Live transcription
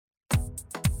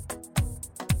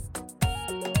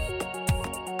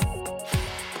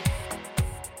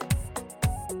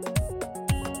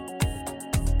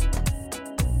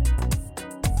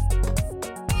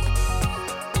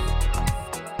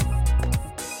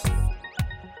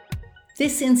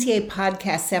This NCA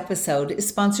podcast episode is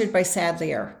sponsored by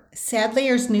Sadlier.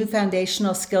 Sadlier's new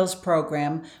foundational skills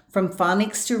program, From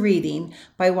Phonics to Reading,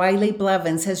 by Wiley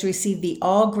Blevins, has received the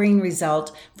all green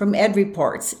result from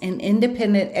EdReports, an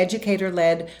independent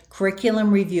educator-led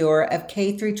curriculum reviewer of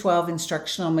K-12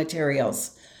 instructional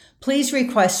materials. Please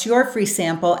request your free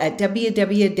sample at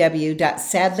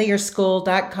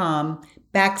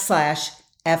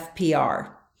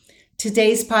www.sadlierschool.com/FPR.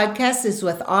 Today's podcast is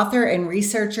with author and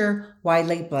researcher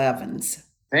Wiley Blevins.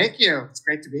 Thank you. It's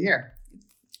great to be here.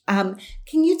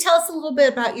 Can you tell us a little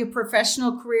bit about your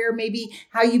professional career, maybe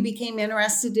how you became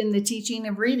interested in the teaching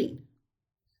of reading?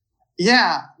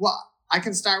 Yeah, well, I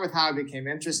can start with how I became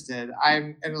interested.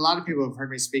 And a lot of people who have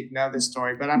heard me speak know this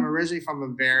story, but I'm originally from a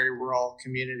very rural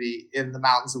community in the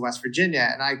mountains of West Virginia,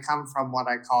 and I come from what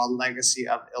I call a legacy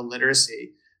of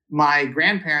illiteracy. My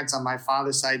grandparents on my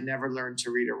father's side never learned to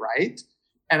read or write.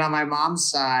 And on my mom's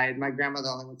side, my grandmother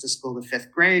only went to school to 5th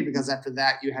grade because after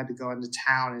that you had to go into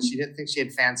town and she didn't think she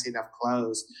had fancy enough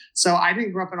clothes. So I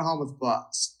didn't grow up in a home with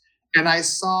books. And I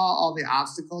saw all the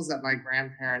obstacles that my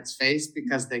grandparents faced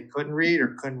because they couldn't read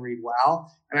or couldn't read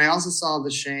well. And I also saw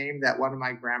the shame that one of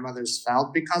my grandmothers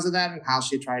felt because of that and how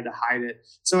she tried to hide it.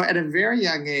 So at a very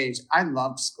young age, I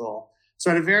loved school.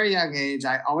 So at a very young age,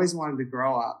 I always wanted to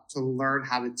grow up to learn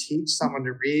how to teach someone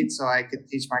to read so I could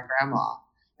teach my grandma.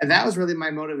 And that was really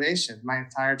my motivation. My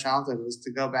entire childhood was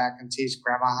to go back and teach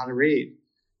grandma how to read.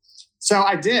 So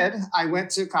I did. I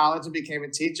went to college and became a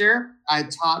teacher. I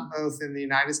taught both in the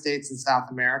United States and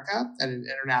South America at an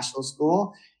international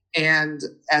school. And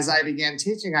as I began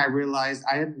teaching, I realized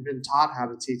I hadn't been taught how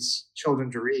to teach children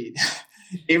to read,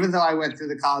 even though I went through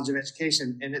the College of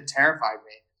Education, and it terrified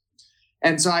me.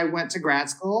 And so I went to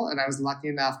grad school, and I was lucky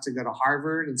enough to go to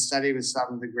Harvard and study with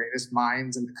some of the greatest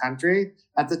minds in the country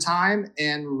at the time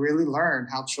and really learn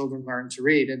how children learn to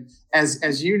read. And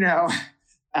as you know,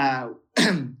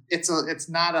 it's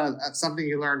not something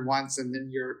you learn once and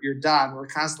then you're done. We're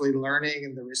constantly learning,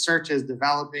 and the research is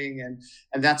developing, and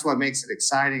that's what makes it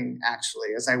exciting,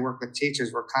 actually. As I work with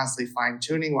teachers, we're constantly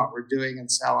fine-tuning what we're doing and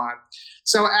so on.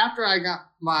 So after I got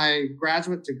my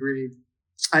graduate degree,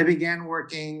 I began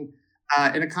working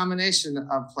in a combination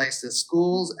of places,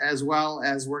 schools, as well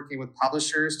as working with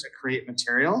publishers to create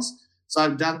materials. So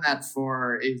I've done that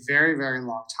for a very, very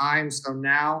long time. So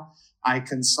now I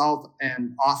consult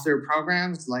and author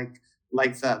programs like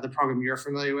the program you're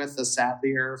familiar with, the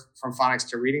Sadlier From Phonics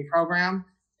to Reading program.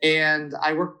 And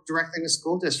I work directly with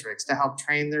school districts to help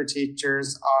train their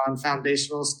teachers on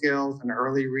foundational skills and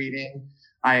early reading.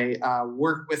 I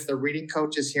work with the reading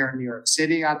coaches here in New York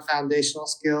City on foundational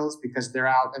skills because they're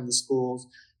out in the schools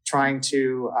trying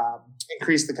to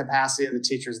increase the capacity of the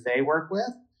teachers they work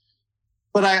with.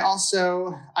 But I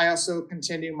also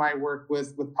continue my work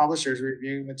with publishers,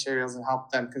 reviewing materials and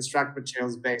help them construct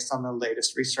materials based on the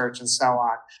latest research and so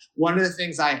on. One of the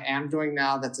things I am doing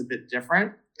now that's a bit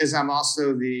different is I'm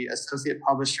also the associate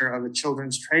publisher of a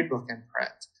children's trade book in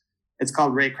print. It's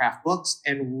called Raycraft Books,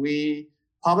 and we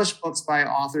publish books by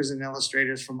authors and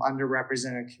illustrators from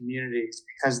underrepresented communities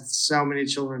because so many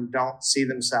children don't see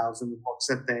themselves in the books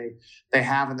that they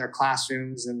have in their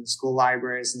classrooms and school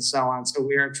libraries and so on. So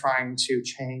we are trying to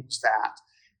change that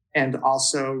and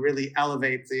also really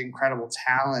elevate the incredible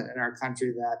talent in our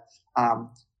country that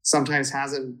sometimes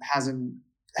hasn't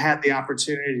had the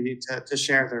opportunity to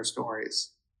share their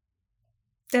stories.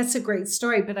 That's a great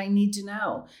story, but I need to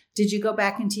know, did you go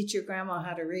back and teach your grandma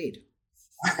how to read?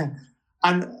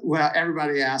 Well,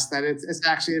 everybody asks that. It's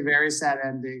actually a very sad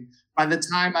ending. By the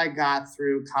time I got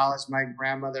through college, my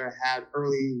grandmother had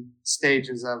early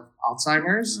stages of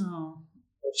Alzheimer's. Oh.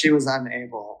 She was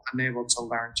unable to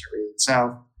learn to read.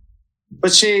 So,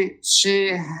 but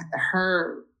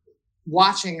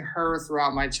watching her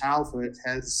throughout my childhood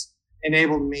has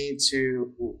enabled me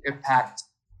to impact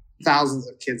thousands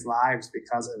of kids' lives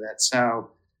because of it.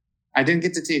 So I didn't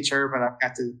get to teach her, but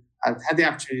I've had the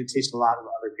opportunity to teach a lot of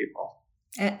other people.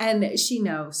 And she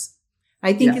knows.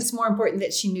 I think It's more important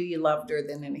that she knew you loved her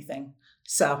than anything.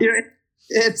 So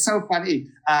it's so funny.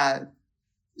 I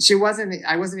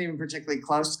wasn't even particularly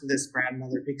close to this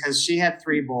grandmother because she had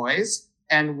 3 boys.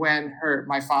 And when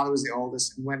my father was the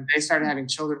oldest, and when they started having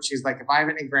children, she's like, if I have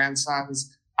any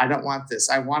grandsons, I don't want this.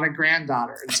 I want a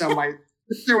granddaughter. And so my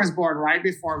sister was born right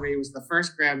before me, was the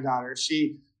first granddaughter.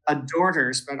 She adored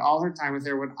her, spent all her time with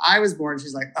her. When I was born,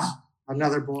 she's like, oh,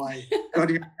 another boy, go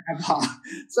to your grandpa.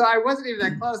 So I wasn't even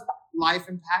that close. life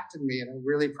impacted me in a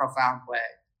really profound way.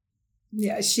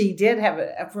 Yeah, she did have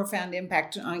a profound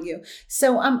impact on you.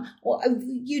 So, well,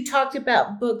 you talked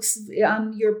about books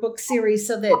on your book series,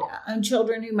 so that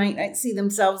children who might not see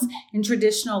themselves in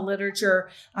traditional literature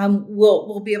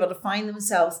will be able to find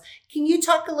themselves. Can you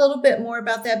talk a little bit more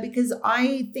about that? Because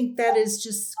I think that is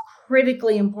just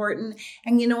critically important.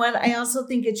 And you know what? I also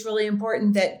think it's really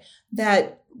important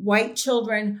that white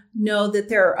children know that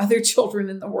there are other children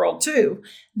in the world too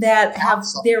that have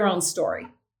their own story.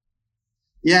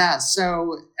 Yeah,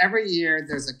 so every year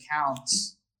there's a count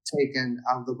taken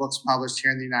of the books published here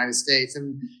in the United States.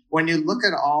 And when you look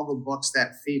at all the books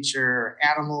that feature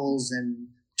animals and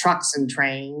trucks and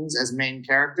trains as main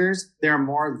characters, there are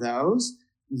more of those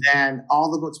than all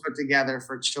the books put together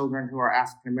for children who are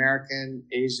African American,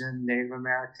 Asian, Native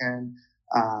American,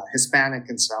 Hispanic,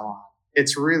 and so on.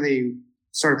 It's really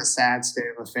sort of a sad state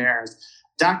of affairs.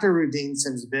 Dr. Rudine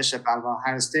Sims Bishop out of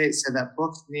Ohio State said that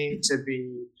books need to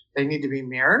be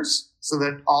mirrors so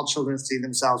that all children see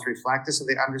themselves reflected, so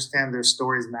they understand their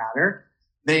stories matter.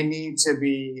 They need to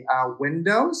be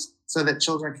windows so that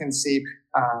children can see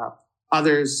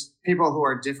others, people who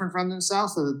are different from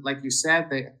themselves, so that, like you said,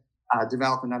 they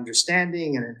develop an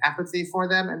understanding and an empathy for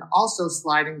them. And also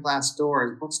sliding glass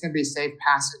doors. Books can be safe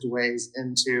passageways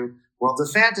into worlds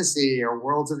of fantasy or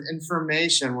worlds of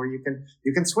information where you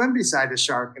can swim beside a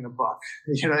shark in a book.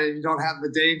 You don't have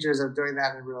the dangers of doing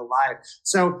that in real life.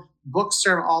 So books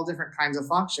serve all different kinds of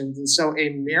functions. And so a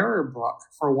mirror book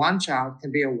for one child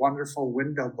can be a wonderful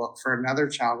window book for another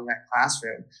child in that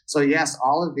classroom. So yes,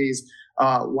 all of these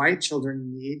white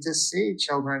children need to see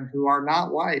children who are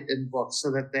not white in books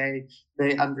so that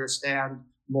they understand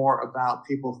more about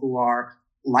people who are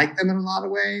like them in a lot of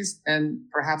ways and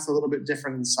perhaps a little bit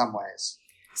different in some ways.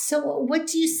 So what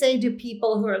do you say to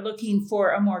people who are looking for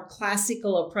a more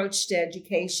classical approach to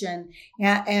education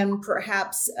and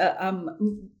perhaps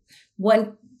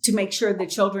want to make sure the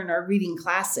children are reading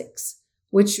classics,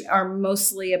 which are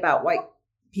mostly about white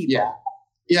people?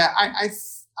 Yeah.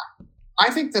 I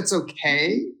think that's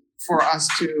okay for us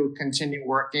to continue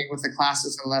working with the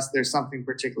classes unless there's something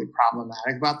particularly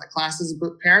problematic about the classes,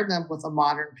 but pair them with a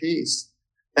modern piece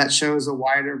that shows a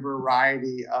wider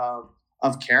variety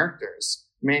of characters,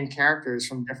 main characters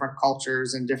from different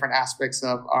cultures and different aspects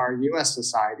of our U.S.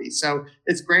 society. So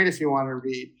it's great if you want to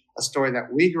read a story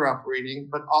that we grew up reading,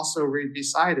 but also read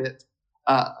beside it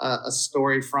a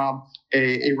story from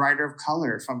a writer of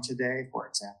color from today, for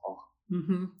example.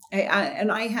 Mm-hmm.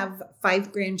 I have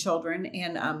 5 grandchildren,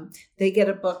 and they get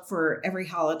a book for every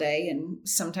holiday, and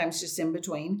sometimes just in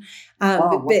between.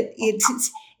 But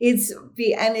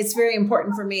it's very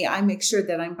important for me. I make sure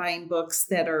that I'm buying books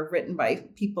that are written by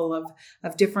people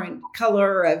of different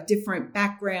color, of different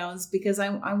backgrounds, because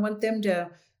I want them to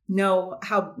know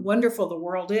how wonderful the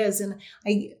world is. And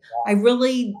I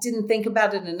really didn't think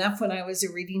about it enough when I was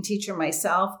a reading teacher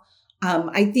myself.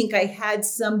 I think I had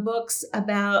some books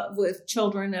with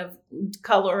children of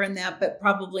color and that, but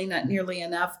probably not nearly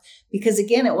enough because,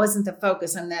 again, it wasn't the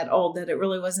focus. I'm that old that it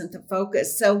really wasn't the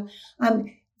focus. So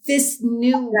this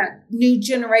new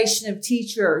generation of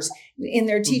teachers in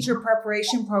their teacher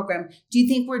preparation program, do you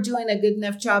think we're doing a good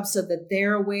enough job so that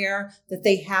they're aware that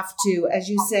they have to, as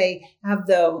you say, have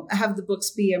the books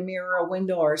be a mirror, a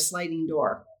window, or a sliding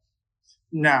door?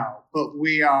 No, but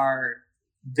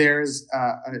there's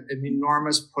an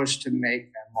enormous push to make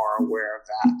them more aware of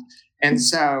that. And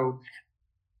so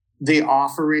the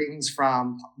offerings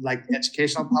from like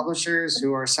educational publishers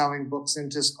who are selling books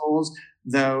into schools,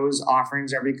 those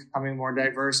offerings are becoming more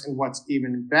diverse. And what's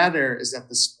even better is that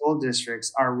the school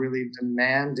districts are really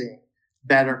demanding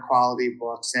better quality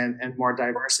books and more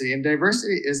diversity. And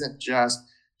diversity isn't just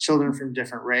children from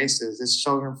different races. It's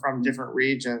children from different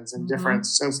regions and different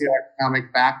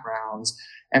socioeconomic backgrounds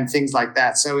and things like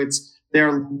that. So there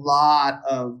are a lot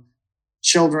of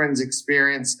children's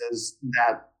experiences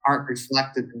that aren't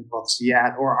reflected in books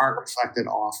yet or aren't reflected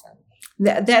often.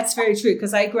 That's very true,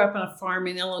 because I grew up on a farm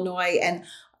in Illinois, and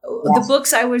the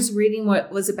books I was reading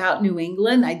was about New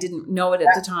England. I didn't know it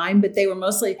at the time, but they were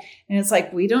mostly, and it's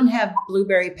like, we don't have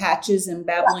blueberry patches and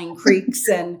babbling creeks.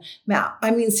 And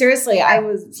I mean, seriously, I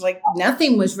was like,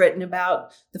 nothing was written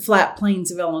about the flat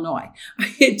plains of Illinois.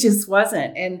 It just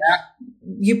wasn't. And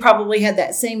you probably had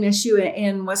that same issue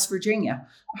in West Virginia.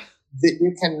 That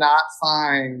you cannot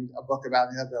find a book about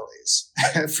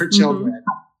hillbillies for children.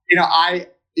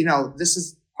 This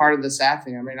is part of the sad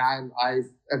thing. I mean,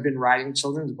 I've been writing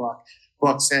children's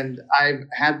books, and I've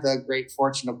had the great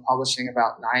fortune of publishing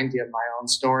about 90 of my own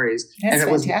stories. That's and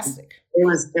fantastic.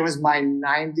 It was my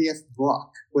 90th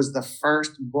book, was the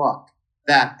first book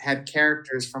that had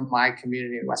characters from my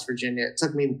community in West Virginia. It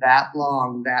took me that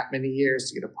long, that many years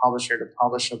to get a publisher to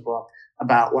publish a book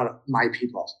about what my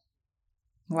people,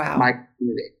 my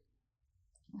community.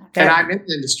 And I'm in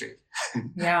the industry.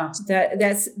 Yeah,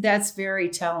 that's very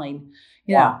telling.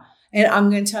 Yeah. And I'm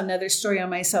going to tell another story on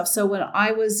myself. So when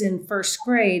I was in first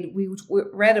grade, we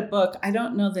read a book. I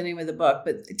don't know the name of the book,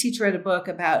 but the teacher read a book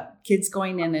about kids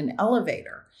going in an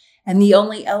elevator. And the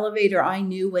only elevator I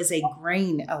knew was a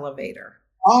grain elevator.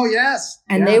 Oh, yes.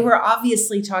 And they were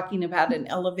obviously talking about an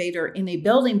elevator in a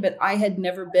building, but I had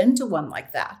never been to one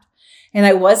like that. And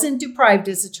I wasn't deprived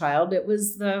as a child. It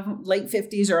was the late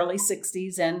 50s, early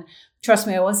 60s. And trust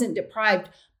me, I wasn't deprived.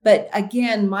 But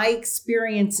again, my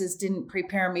experiences didn't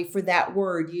prepare me for that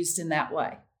word used in that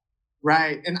way.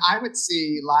 Right. And I would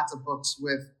see lots of books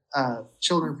with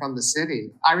children from the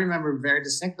city. I remember very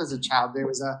distinctly as a child, there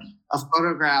was a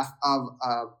photograph of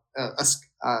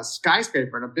a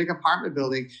skyscraper in a big apartment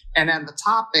building. And at the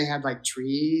top, they had like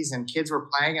trees and kids were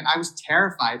playing. And I was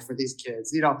terrified for these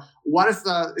kids. What if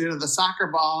the soccer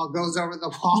ball goes over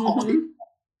the wall? Mm-hmm.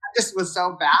 I just was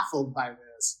so baffled by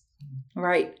this.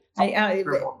 Right.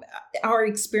 Our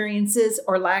experiences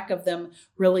or lack of them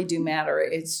really do matter.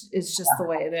 It's just the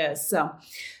way it is.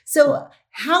 So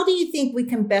how do you think we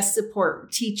can best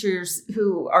support teachers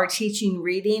who are teaching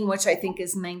reading, which I think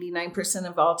is 99%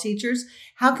 of all teachers?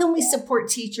 How can we support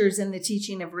teachers in the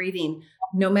teaching of reading,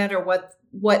 no matter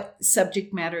what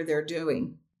subject matter they're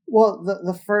doing? Well,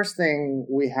 the first thing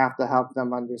we have to help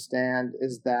them understand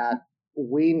is that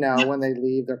we know when they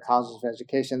leave their colleges of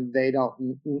education, they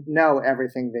don't know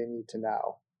everything they need to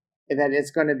know. And that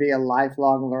it's going to be a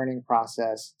lifelong learning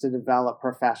process to develop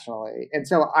professionally. And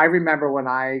so I remember when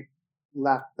I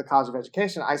left the College of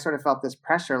Education, I sort of felt this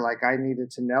pressure, like I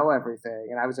needed to know everything.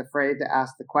 And I was afraid to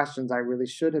ask the questions I really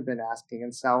should have been asking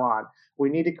and so on. We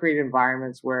need to create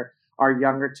environments where our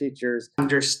younger teachers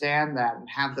understand that and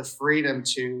have the freedom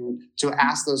to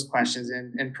ask those questions,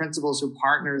 and principals who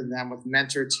partner them with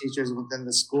mentor teachers within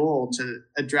the school to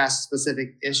address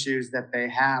specific issues that they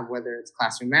have, whether it's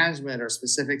classroom management or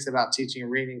specifics about teaching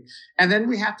and reading. And then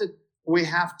we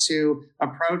have to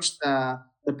approach the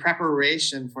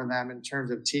preparation for them in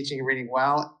terms of teaching and reading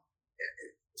well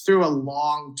through a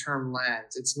long-term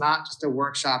lens. It's not just a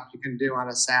workshop you can do on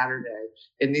a Saturday.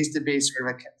 It needs to be sort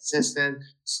of a consistent,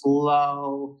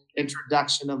 slow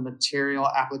introduction of material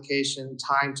application,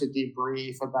 time to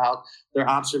debrief about their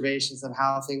observations and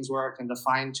how things work, and to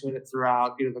fine-tune it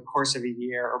throughout the course of a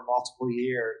year or multiple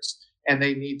years. And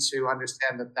they need to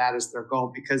understand that that is their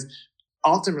goal, because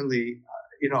ultimately,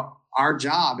 our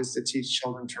job is to teach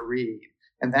children to read.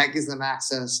 And that gives them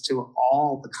access to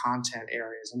all the content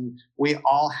areas. And we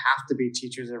all have to be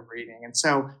teachers of reading. And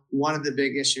so one of the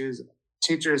big issues,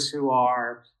 teachers who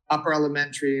are upper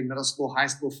elementary, middle school, high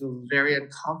school feel very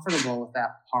uncomfortable with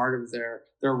that part of their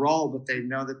role, but they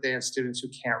know that they have students who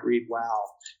can't read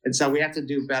well. And so we have to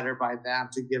do better by them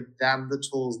to give them the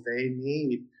tools they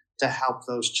need to help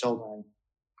those children.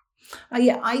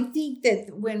 I think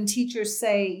that when teachers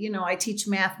say, I teach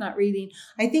math, not reading,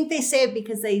 I think they say it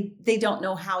because they don't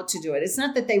know how to do it. It's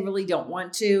not that they really don't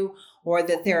want to, or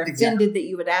that they're offended that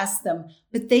you would ask them,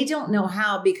 but they don't know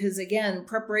how, because again,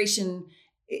 preparation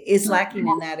is lacking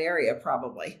in that area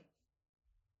probably.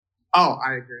 Oh,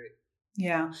 I agree.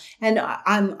 Yeah. And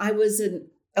I was an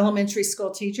elementary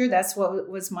school teacher. That's what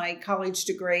was my college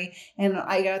degree. And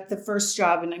I got the first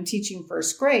job, and I'm teaching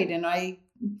first grade, and I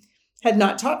had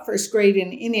not taught first grade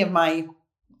in any of my,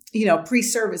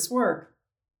 pre-service work.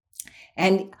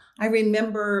 And I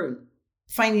remember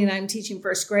finding I'm teaching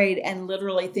first grade and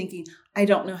literally thinking, I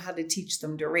don't know how to teach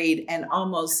them to read, and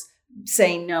almost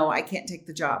saying, no, I can't take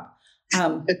the job.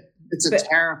 It's a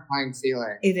terrifying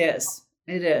feeling. It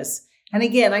is. And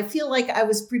again, I feel like I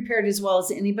was prepared as well as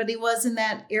anybody was in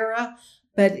that era,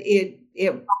 but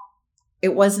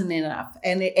it wasn't enough.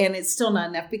 And it's still not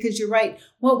enough, because you're right.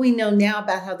 What we know now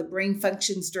about how the brain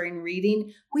functions during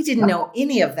reading, we didn't know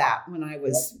any of that when I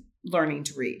was learning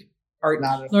to read or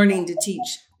learning to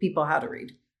teach people how to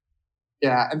read.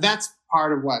 Yeah. And that's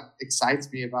part of what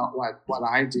excites me about what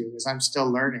I do, is I'm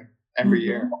still learning every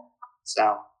year.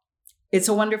 So it's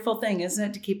a wonderful thing, isn't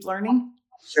it, to keep learning?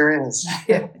 Sure is.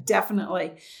 Yeah,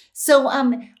 definitely. So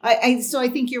I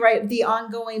think you're right. The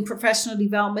ongoing professional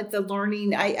development, the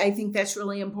learning, I think that's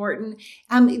really important.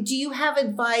 Do you have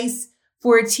advice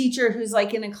for a teacher who's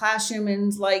like in a classroom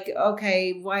and like,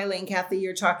 okay, Wiley and Kathy,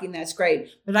 you're talking, that's great,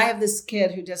 but I have this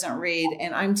kid who doesn't read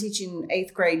and I'm teaching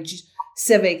 8th grade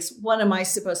civics. What am I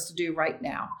supposed to do right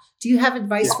now? Do you have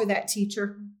advice for that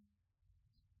teacher?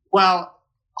 Well,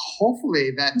 hopefully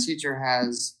that teacher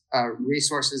has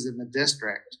resources in the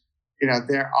district,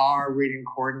 there are reading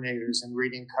coordinators and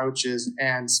reading coaches,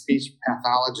 and speech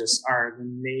pathologists are an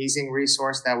amazing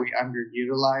resource that we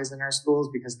underutilize in our schools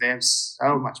because they have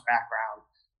so much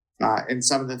background in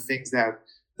some of the things that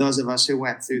those of us who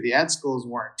went through the ed schools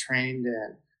weren't trained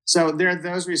in. So there are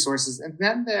those resources. And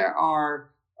then there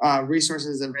are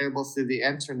resources available through the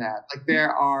internet. Like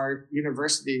there are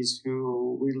universities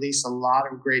who release a lot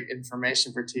of great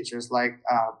information for teachers. Like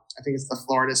I think it's the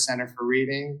Florida Center for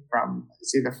Reading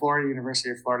it's either Florida University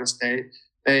or Florida State.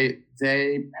 They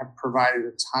have provided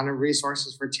a ton of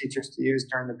resources for teachers to use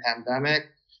during the pandemic.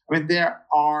 I mean, there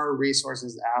are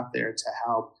resources out there to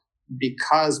help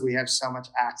because we have so much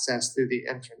access through the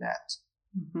internet.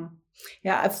 Mm-hmm.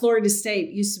 Yeah, Florida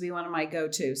State used to be one of my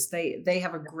go-tos. They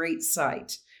have a great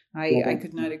site. I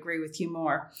could not agree with you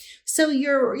more. So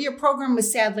your program with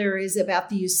Sadler is about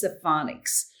the use of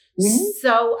phonics. Mm-hmm.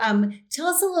 So tell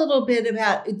us a little bit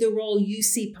about the role you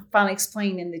see phonics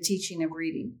playing in the teaching of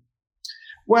reading.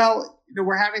 Well,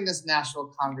 we're having this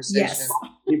national conversation. Yes.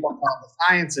 People call it the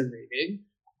science of reading.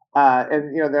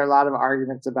 And there are a lot of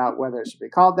arguments about whether it should be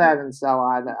called that and so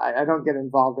on. I don't get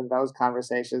involved in those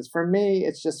conversations. For me,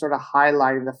 it's just sort of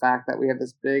highlighting the fact that we have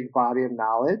this big body of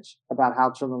knowledge about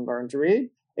how children learn to read.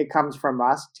 It comes from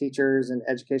us, teachers and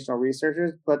educational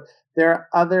researchers, but there are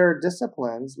other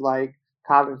disciplines like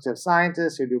cognitive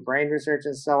scientists who do brain research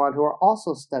and so on, who are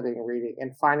also studying reading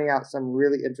and finding out some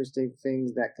really interesting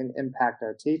things that can impact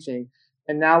our teaching.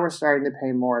 And now we're starting to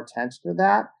pay more attention to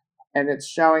that. And it's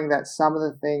showing that some of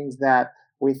the things that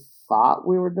we thought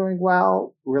we were doing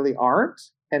well really aren't,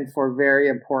 and for very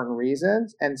important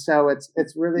reasons. And so it's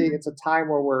a time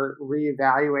where we're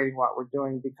reevaluating what we're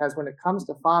doing, because when it comes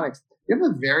to phonics, you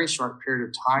have a very short period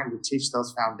of time to teach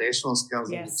those foundational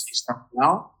skills. Yes. And to teach them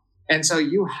well. And so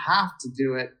you have to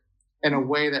do it in a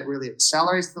way that really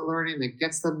accelerates the learning, that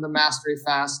gets them the mastery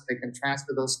fast, they can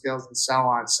transfer those skills and so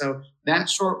on. So that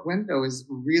short window is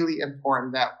really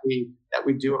important that we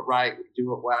do it right, we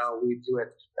do it well, we do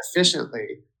it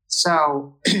efficiently.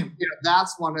 So,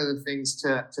 that's one of the things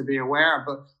to be aware of.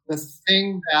 But the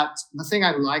thing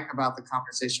I like about the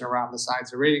conversation around the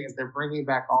science of reading is they're bringing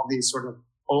back all these sort of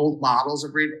old models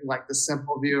of reading, like the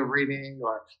simple view of reading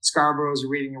or Scarborough's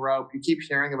reading rope. You keep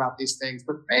hearing about these things,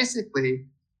 but basically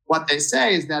what they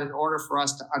say is that in order for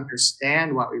us to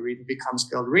understand what we read and become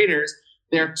skilled readers,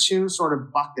 there are two sort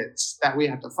of buckets that we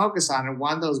have to focus on. And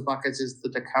one of those buckets is the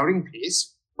decoding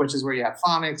piece, which is where you have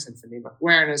phonics and phonemic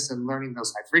awareness and learning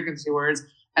those high frequency words.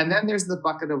 And then there's the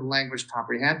bucket of language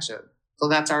comprehension. So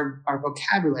that's our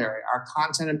vocabulary, our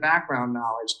content and background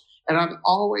knowledge. And I've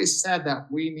always said that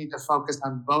we need to focus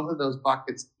on both of those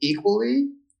buckets equally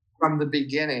from the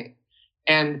beginning.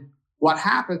 And what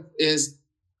happens is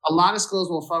a lot of schools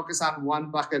will focus on one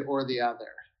bucket or the other.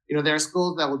 There are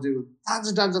schools that will do tons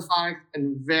and tons of phonics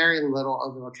and very little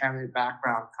of the vocabulary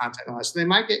background content knowledge. So they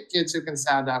might get kids who can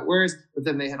sound out words, but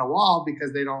then they hit a wall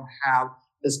because they don't have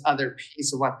this other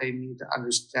piece of what they need to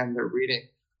understand their reading.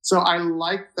 So I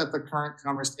like that the current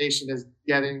conversation is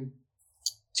getting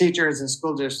teachers and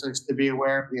school districts to be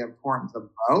aware of the importance of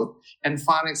both, and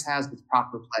phonics has its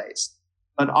proper place.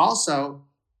 But also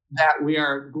that we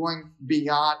are going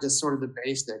beyond just sort of the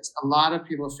basics. A lot of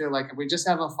people feel like if we just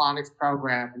have a phonics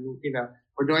program and,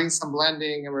 we're doing some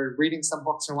blending and we're reading some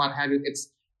books and what have you,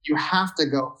 you have to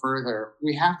go further.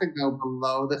 We have to go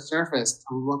below the surface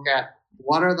to look at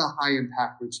what are the high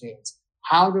impact routines?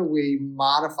 How do we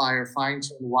modify or fine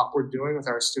tune what we're doing with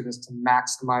our students to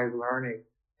maximize learning?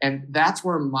 And that's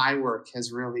where my work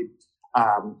has really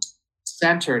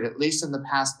centered, at least in the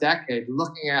past decade,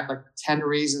 looking at like 10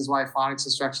 reasons why phonics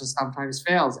instruction sometimes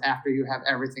fails after you have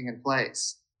everything in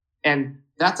place. And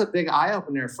that's a big eye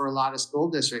opener for a lot of school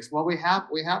districts. Well, we have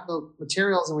the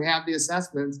materials and we have the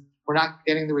assessments. We're not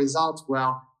getting the results.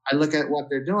 Well, I look at what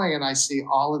they're doing and I see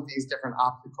all of these different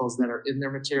obstacles that are in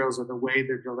their materials or the way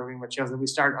they're delivering materials. And we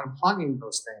start unplugging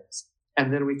those things.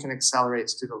 And then we can accelerate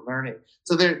student learning.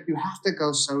 So you have to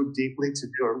go so deeply to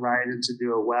do it right and to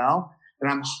do it well. And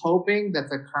I'm hoping that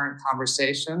the current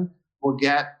conversation will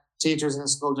get teachers and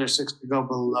school districts to go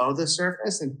below the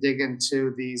surface and dig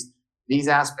into these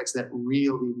aspects that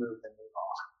really move the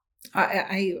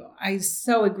needle. I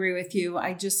so agree with you.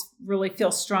 I just really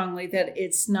feel strongly that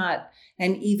it's not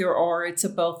an either or, it's a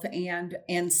both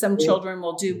and some children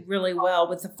will do really well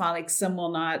with the phonics, some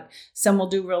will not. Some will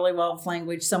do really well with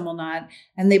language, some will not.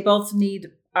 And they both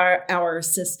need our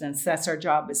assistance. That's our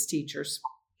job as teachers.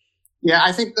 Yeah,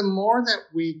 I think the more that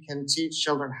we can teach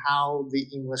children how the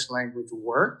English language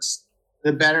works,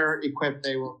 the better equipped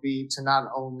they will be to not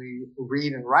only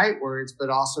read and write words, but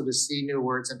also to see new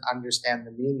words and understand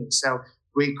the meaning. So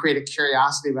We create a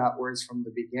curiosity about words from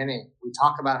the beginning. We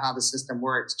talk about how the system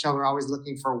works. Children are always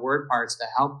looking for word parts to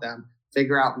help them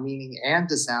figure out meaning and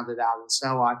to sound it out and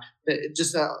so on.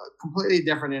 Just a completely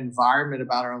different environment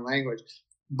about our language.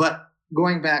 But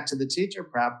going back to the teacher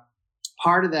prep,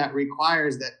 part of that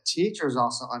requires that teachers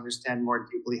also understand more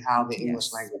deeply how the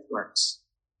English language works.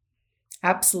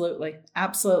 Absolutely.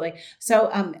 Absolutely.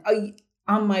 So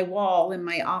on my wall in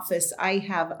my office, I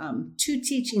have 2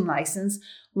 teaching licenses,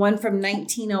 one from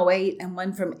 1908 and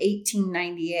one from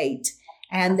 1898.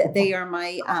 And they are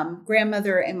my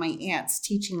grandmother and my aunt's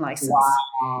teaching license.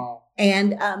 Wow.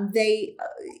 And the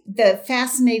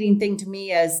fascinating thing to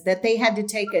me is that they had to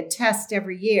take a test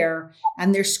every year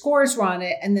and their scores were on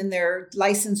it. And then their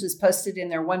license was posted in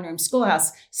their one-room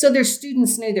schoolhouse. So their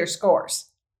students knew their scores.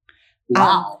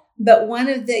 Wow. But one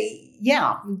of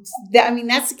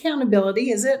that's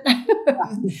accountability, is it?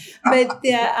 But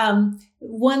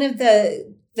one of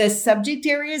the subject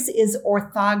areas is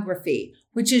orthography,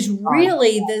 which is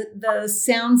really the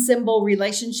sound symbol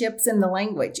relationships in the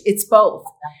language. It's both.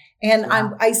 And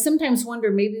I sometimes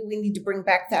wonder, maybe we need to bring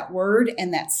back that word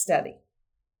and that study.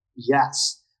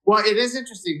 Yes. Well, it is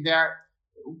interesting there.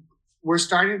 We're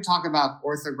starting to talk about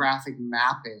orthographic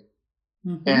mapping.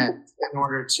 Mm-hmm. And in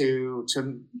order to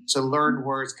learn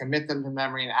words, commit them to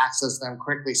memory, and access them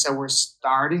quickly. So we're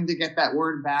starting to get that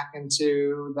word back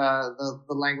into the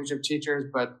language of teachers,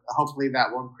 but hopefully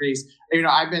that will increase.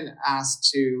 I've been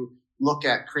asked to look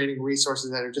at creating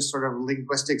resources that are just sort of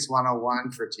linguistics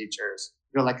 101 for teachers,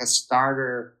 like a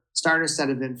starter set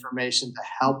of information to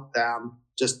help them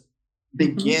just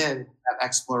begin that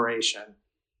exploration.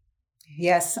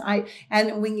 Yes.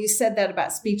 And when you said that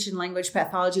about speech and language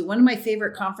pathology, one of my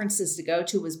favorite conferences to go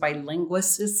to was by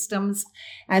Linguist Systems,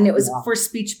 and it was for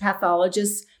speech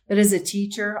pathologists. But as a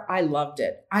teacher, I loved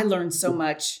it. I learned so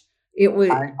much. It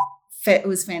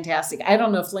was fantastic. I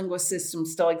don't know if Linguist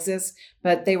Systems still exists,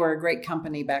 but they were a great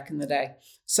company back in the day.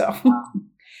 So,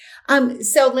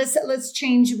 so let's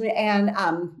change and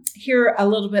hear a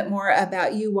little bit more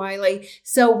about you, Wiley.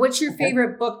 So, what's your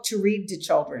favorite book to read to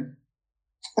children?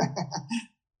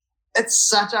 It's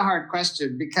such a hard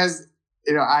question because,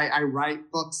 I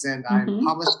write books and I'm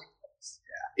publishing books.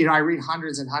 I read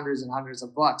hundreds and hundreds and hundreds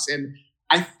of books. And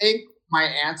I think my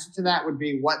answer to that would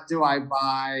be, what do I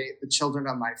buy the children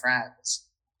of my friends?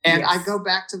 And I go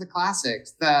back to the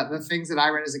classics, the things that I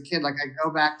read as a kid. Like I go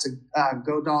back to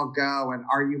Go Dog Go and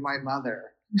Are You My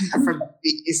Mother from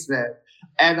Eastman.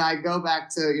 And I go back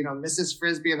to, Mrs.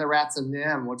 Frisbee and the Rats of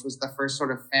Nim, which was the first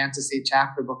sort of fantasy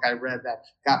chapter book I read that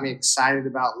got me excited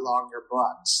about longer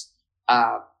books.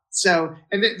 And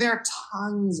there are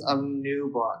tons of new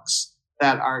books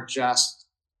that are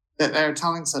that are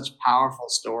telling such powerful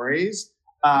stories.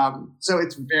 So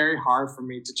it's very hard for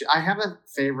me to I have a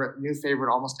new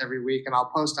favorite almost every week, and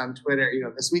I'll post on Twitter,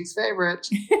 this week's favorite.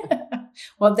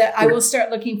 Well, I will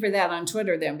start looking for that on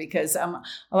Twitter then, because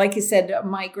like you said,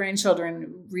 my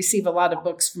grandchildren receive a lot of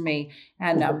books from me,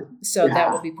 and so that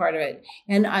will be part of it.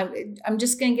 And I'm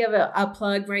just going to give a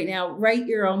plug right now. Write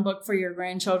your own book for your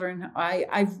grandchildren.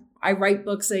 I write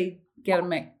books. They get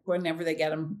them whenever they get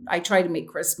them. I try to make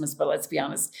Christmas, but let's be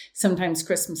honest, sometimes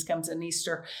Christmas comes in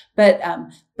Easter. But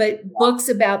books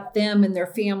about them and their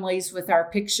families with our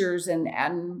pictures and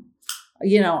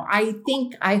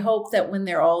I hope that when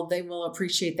they're old, they will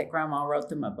appreciate that Grandma wrote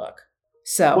them a book.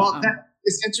 So,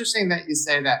 it's interesting that you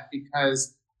say that,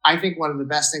 because I think one of the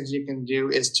best things you can do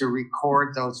is to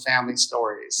record those family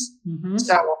stories. Mm-hmm.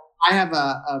 So I have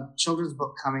a children's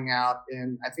book coming out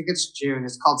in, I think it's June.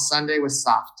 It's called Sunday with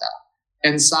Savta.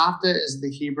 And Savta is the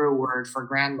Hebrew word for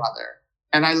grandmother.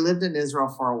 And I lived in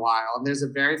Israel for a while. And there's a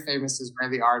very famous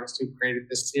Israeli artist who created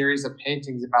this series of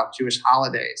paintings about Jewish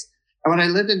holidays. And when I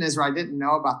lived in Israel, I didn't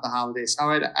know about the holidays. So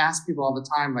I'd ask people all the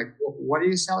time, like, well, what are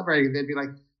you celebrating? And they'd be like,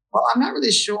 well, I'm not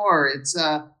really sure. It's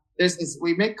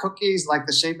we make cookies like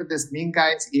the shape of this mean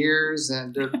guy's ears,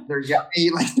 and they're yummy.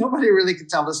 Like nobody really could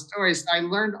tell the story. So I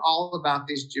learned all about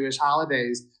these Jewish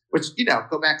holidays, which,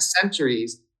 go back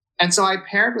centuries. And so I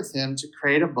paired with him to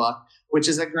create a book, which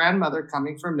is a grandmother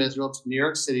coming from Israel to New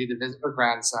York City to visit her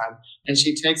grandson. And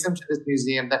she takes him to this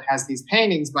museum that has these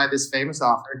paintings by this famous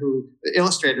author, who's the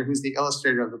illustrator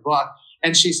of the book.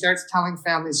 And she starts telling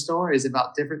family stories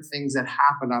about different things that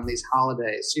happen on these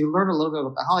holidays. So you learn a little bit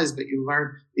about the holidays, but you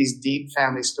learn these deep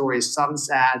family stories, some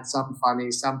sad, some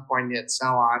funny, some poignant, so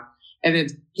on.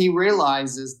 And he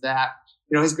realizes that,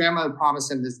 his grandmother promised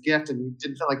him this gift, and he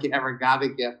didn't feel like he ever got a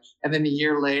gift. And then a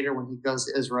year later, when he goes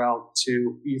to Israel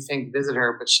to, visit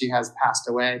her, but she has passed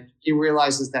away, he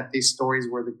realizes that these stories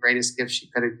were the greatest gift she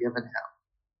could have given him.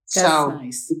 That's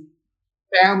nice.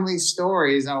 family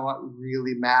stories are what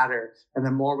really matter. And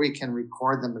the more we can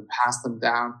record them and pass them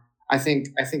down, I think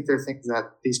they're things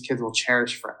that these kids will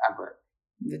cherish forever.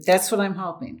 That's what I'm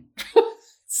hoping.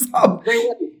 So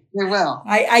They will.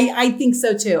 I think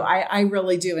so too. I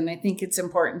really do. And I think it's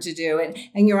important to do.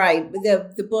 And you're right.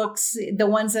 The books, the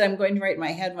ones that I'm going to write in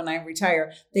my head when I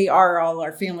retire, they are all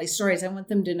our family stories. I want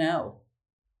them to know.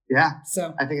 Yeah.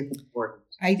 So I think it's important.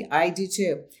 I do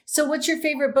too. So what's your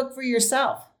favorite book for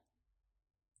yourself?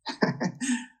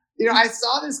 I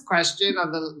saw this question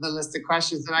on the list of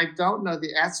questions, and I don't know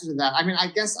the answer to that. I mean, I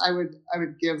guess I would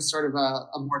give sort of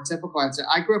a more typical answer.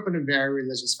 I grew up in a very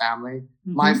religious family.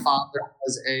 Mm-hmm. My father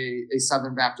was a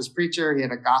Southern Baptist preacher. He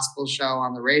had a gospel show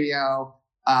on the radio.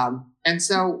 And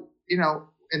so,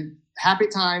 in happy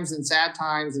times and sad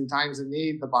times and times of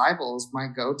need, the Bible is my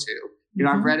go-to.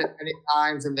 I've read it many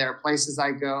times, and there are places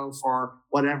I go for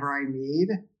whatever I need.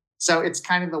 So it's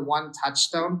kind of the one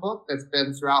touchstone book that's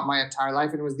been throughout my entire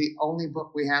life. And it was the only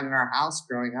book we had in our house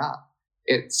growing up.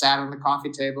 It sat on the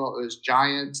coffee table. It was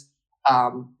giant.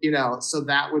 So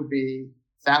that would be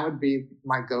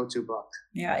my go-to book.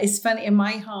 Yeah, it's funny. In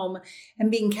my home,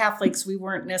 and being Catholics, we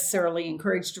weren't necessarily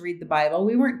encouraged to read the Bible.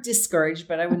 We weren't discouraged,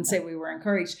 but I wouldn't say we were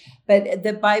encouraged. But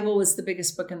the Bible was the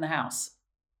biggest book in the house.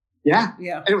 Yeah.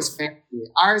 And it was fancy.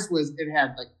 Ours it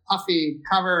had like puffy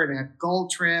cover and it had gold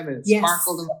trim and it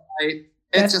sparkled in the light.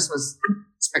 It just was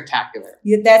spectacular.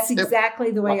 Yeah, that's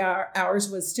exactly the way ours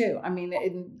was too. I mean,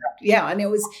 and it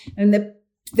was, and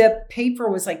the paper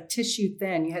was like tissue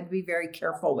thin. You had to be very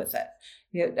careful with it.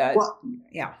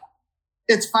 Yeah.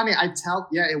 It's funny.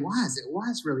 It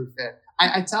was really thin.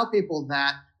 I tell people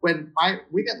that we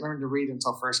didn't learn to read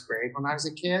until first grade when I was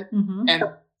a kid. Mm-hmm. And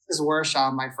Mrs.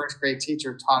 Warshaw, my first grade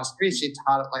teacher, taught us to read. She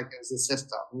taught it like it was a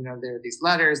system. There are these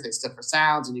letters, they stood for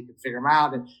sounds, and you could figure them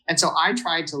out. And so I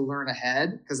tried to learn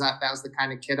ahead because that was the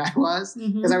kind of kid I was,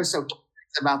 because I was so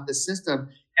curious about this system.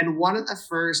 And one of the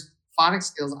first phonics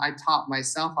skills I taught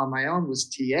myself on my own was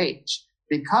TH.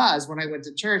 Because when I went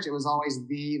to church, it was always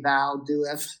thee, thou,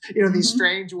 doeth, these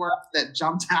strange words that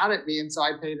jumped out at me. And so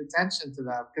I paid attention to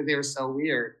them because they were so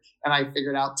weird. And I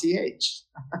figured out TH.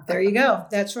 There you go.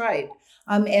 That's right.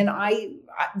 And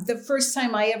the first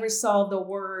time I ever saw the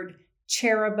word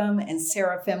cherubim and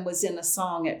seraphim was in a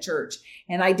song at church,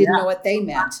 and I didn't know what they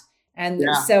meant. And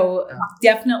so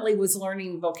definitely was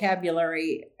learning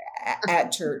vocabulary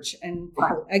at church. And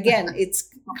again, it's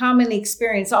common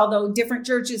experience, although different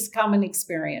churches, common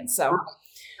experience.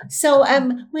 So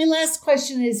my last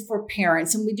question is for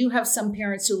parents, and we do have some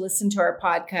parents who listen to our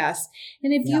podcast.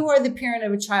 And if you are the parent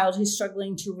of a child who's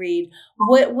struggling to read,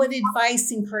 what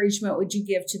advice, encouragement would you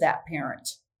give to that parent?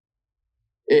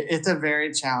 It's a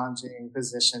very challenging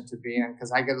position to be in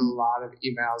because I get a lot of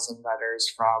emails and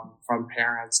letters from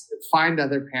parents that find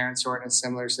other parents who are in a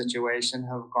similar situation,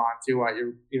 who have gone through what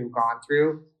you've gone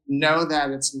through. Know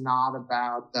that it's not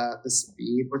about the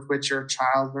speed with which your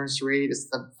child learns to read. It's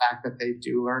the fact that they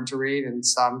do learn to read. And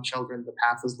some children, the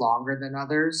path is longer than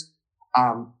others.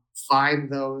 Find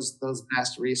those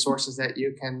best resources that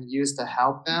you can use to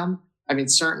help them. I mean,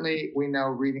 certainly we know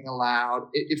reading aloud.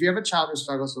 If you have a child who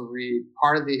struggles to read,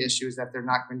 part of the issue is that they're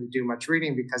not going to do much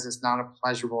reading because it's not a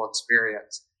pleasurable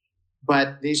experience.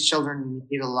 But these children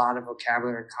need a lot of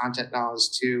vocabulary and content knowledge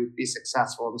to be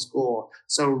successful in school.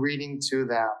 So reading to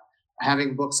them,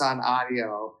 having books on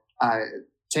audio,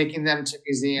 taking them to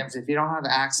museums. If you don't have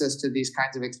access to these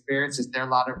kinds of experiences, there are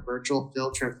a lot of virtual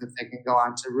field trips that they can go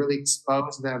on to really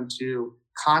expose them to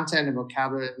content and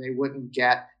vocabulary that they wouldn't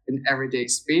get in everyday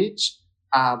speech,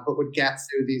 but would get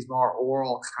through these more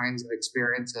oral kinds of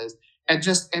experiences,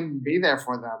 and be there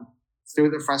for them through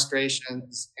the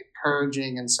frustrations,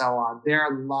 encouraging, and so on. There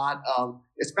are a lot of,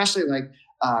 especially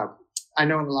I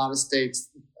know in a lot of states,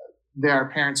 there are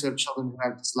parents who have children who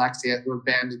have dyslexia who have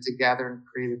banded together and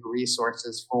created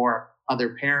resources for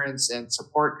other parents and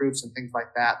support groups and things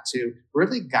like that to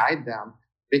really guide them,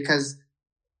 because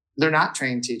they're not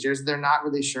trained teachers. They're not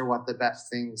really sure what the best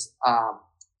things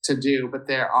to do, but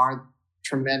there are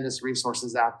tremendous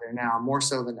resources out there now, more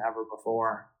so than ever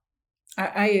before.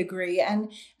 I agree.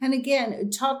 And again,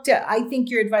 I think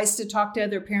your advice to talk to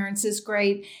other parents is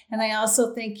great. And I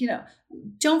also think,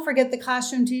 don't forget the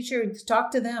classroom teacher,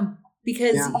 talk to them,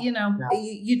 because,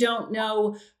 you don't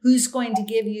know who's going to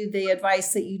give you the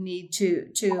advice that you need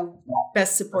to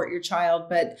best support your child.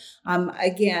 But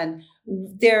again,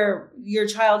 your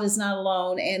child is not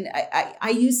alone. And I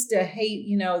used to hate,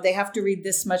 they have to read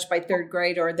this much by third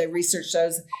grade, or the research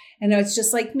shows. And it's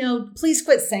just like, no, please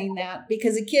quit saying that,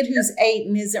 because a kid who's 8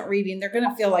 and isn't reading, they're going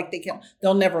to feel like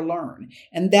they'll never learn.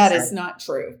 And that is not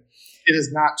true. It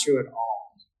is not true at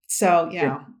all. So,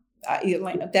 yeah.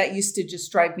 That used to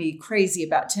just drive me crazy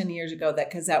about 10 years ago,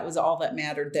 because that was all that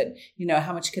mattered, that,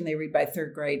 how much can they read by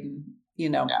third grade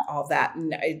and, all that.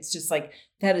 And it's just like,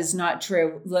 that is not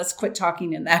true. Let's quit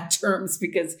talking in that terms,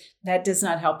 because that does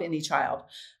not help any child.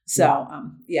 So,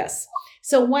 yes.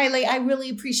 So Wiley, I really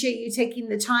appreciate you taking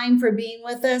the time for being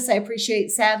with us. I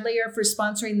appreciate Sadlier for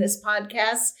sponsoring this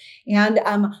podcast. And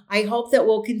I hope that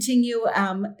we'll continue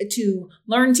to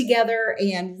learn together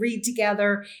and read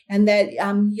together, and that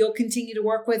you'll continue to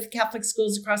work with Catholic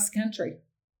schools across the country.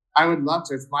 I would love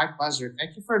to. It's my pleasure.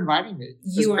 Thank you for inviting me.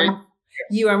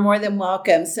 You are more than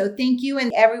welcome. So thank you.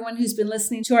 And everyone who's been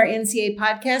listening to our NCA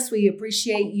podcast, we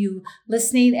appreciate you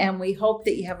listening, and we hope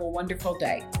that you have a wonderful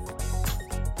day.